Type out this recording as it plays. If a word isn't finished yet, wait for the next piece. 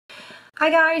Hi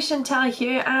guys, Chantal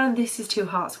here, and this is Two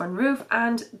Hearts One Roof,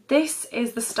 and this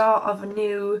is the start of a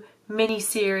new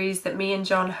mini-series that me and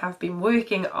John have been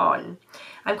working on.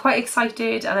 I'm quite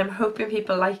excited and I'm hoping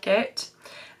people like it.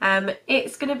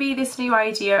 It's going to be this new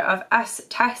idea of us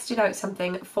testing out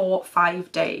something for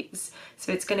 5 days.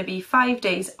 So it's going to be 5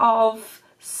 days of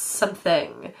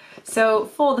something. So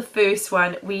for the first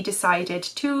one we decided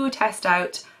to test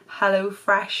out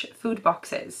HelloFresh food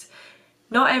boxes.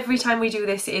 Not every time we do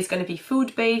this is going to be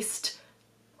food based,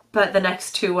 but the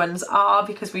next two ones are,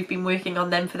 because we've been working on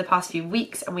them for the past few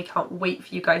weeks and we can't wait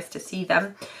for you guys to see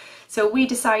them. So we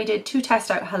decided to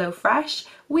test out HelloFresh.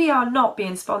 We are not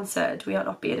being sponsored, we are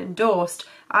not being endorsed.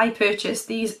 I purchased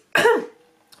these,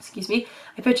 excuse me,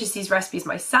 I purchased these recipes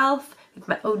myself with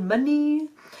my own money.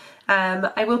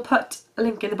 I will put a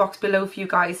link in the box below for you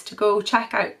guys to go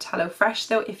check out HelloFresh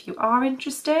though if you are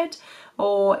interested,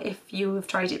 or if you have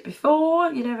tried it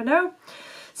before, you never know.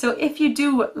 So if you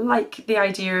do like the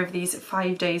idea of these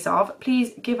 5 days of,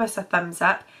 please give us a thumbs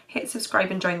up, hit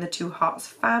subscribe and join the Two Hearts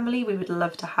family. We would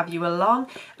love to have you along,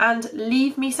 and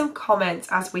leave me some comments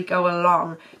as we go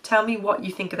along. Tell me what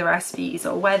you think of the recipes,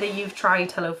 or whether you've tried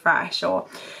HelloFresh, or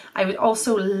I would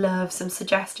also love some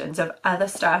suggestions of other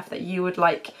stuff that you would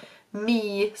like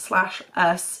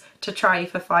me/us to try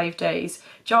for 5 days.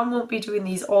 John won't be doing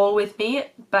these all with me,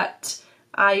 but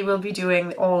I will be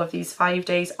doing all of these 5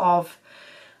 days of,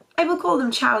 I will call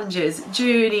them challenges,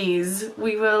 journeys.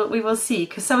 We will see,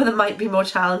 because some of them might be more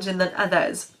challenging than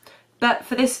others. But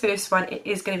for this first one, it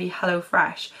is going to be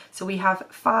HelloFresh. So we have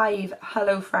 5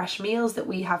 HelloFresh meals that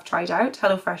we have tried out,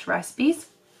 HelloFresh recipes.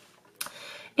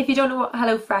 If you don't know what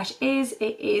HelloFresh is,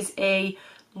 it is a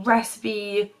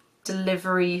recipe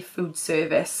delivery food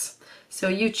service. So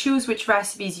you choose which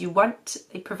recipes you want.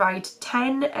 They provide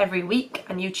 10 every week,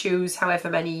 and you choose however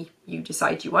many you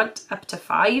decide you want, up to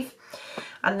 5.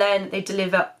 And then they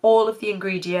deliver all of the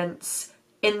ingredients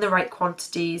in the right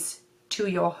quantities to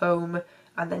your home,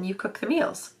 and then you cook the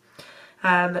meals.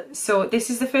 So this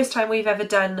is the first time we've ever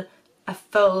done a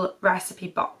full recipe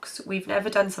box. We've never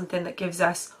done something that gives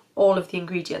us all of the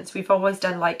ingredients. We've always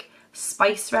done like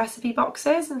spice recipe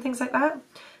boxes and things like that.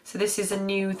 So this is a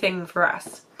new thing for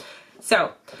us.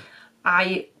 So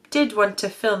I did want to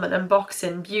film an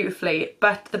unboxing beautifully,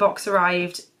 but the box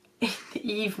arrived in the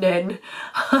evening.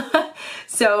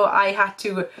 So I had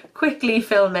to quickly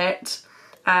film it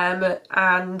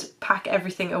and pack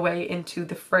everything away into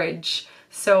the fridge.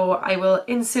 So I will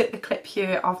insert the clip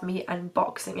here of me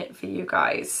unboxing it for you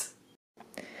guys.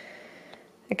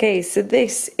 Okay, so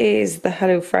this is the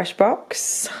HelloFresh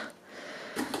box.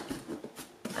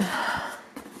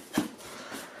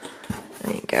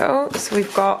 There you go. So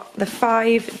we've got the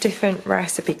 5 different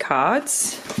recipe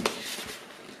cards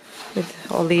with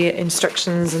all the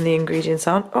instructions and the ingredients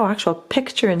on. Oh, actual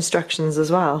picture instructions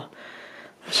as well.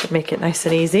 That should make it nice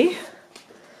and easy.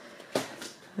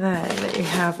 Then you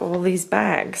have all these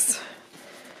bags.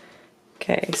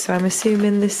 Okay, so I'm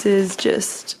assuming this is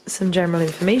just some general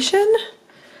information.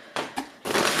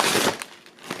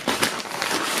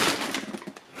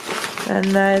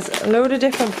 And there's a load of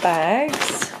different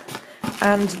bags,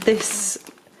 and this,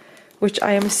 which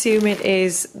I am assuming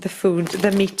is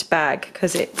the meat bag,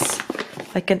 because it's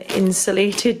like an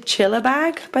insulated chiller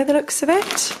bag by the looks of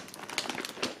it.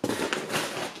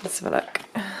 Let's have a look.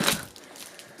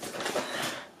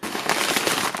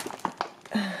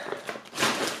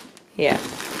 Yeah.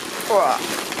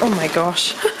 Oh my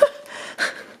gosh.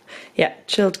 Yeah,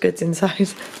 chilled goods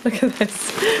inside. Look at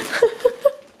this.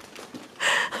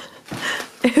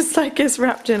 It's like it's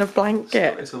wrapped in a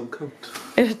blanket. It's got its own coat.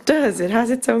 It does, it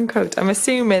has its own coat. I'm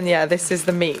assuming, yeah, this is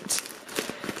the meat.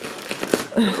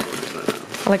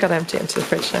 Well, I got to empty it into the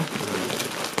fridge now.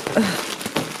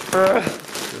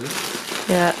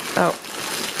 Yeah, oh.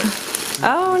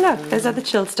 Oh, look, there's other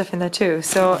chilled stuff in there too.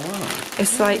 So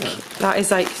it's like, that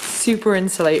is like super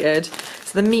insulated.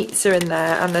 So the meats are in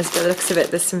there, and there's, by the looks of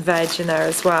it, there's some veg in there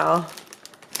as well.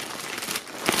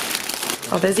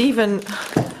 Oh, there's even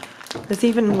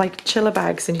like chiller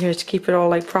bags in here to keep it all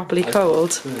like properly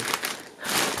cold.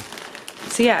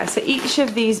 So yeah, so each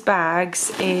of these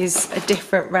bags is a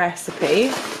different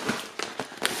recipe.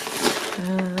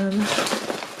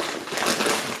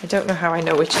 I don't know how I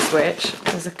know which is which.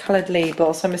 There's a coloured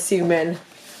label, so I'm assuming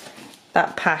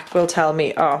that pack will tell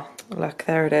me, oh look,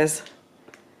 there it is.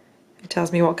 It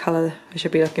tells me what colour I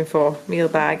should be looking for, meal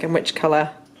bag, and which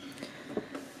colour.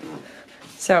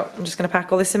 So I'm just going to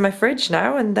pack all this in my fridge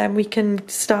now, and then we can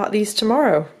start these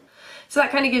tomorrow. So that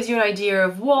kind of gives you an idea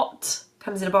of what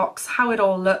comes in a box, how it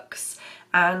all looks,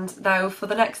 and now for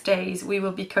the next days we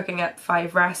will be cooking up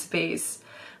 5 recipes,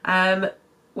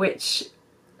 which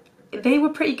they were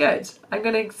pretty good. I'm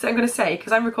gonna say,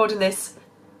 because I'm recording this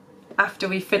after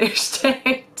we finished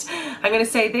it. I'm gonna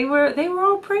say they were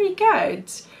all pretty good.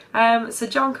 So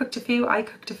Jon cooked a few, I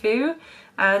cooked a few,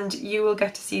 and you will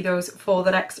get to see those for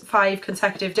the next 5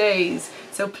 consecutive days.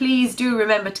 So please do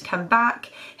remember to come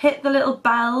back, hit the little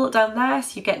bell down there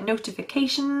so you get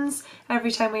notifications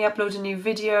every time we upload a new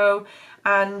video,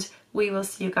 and we will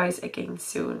see you guys again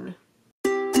soon.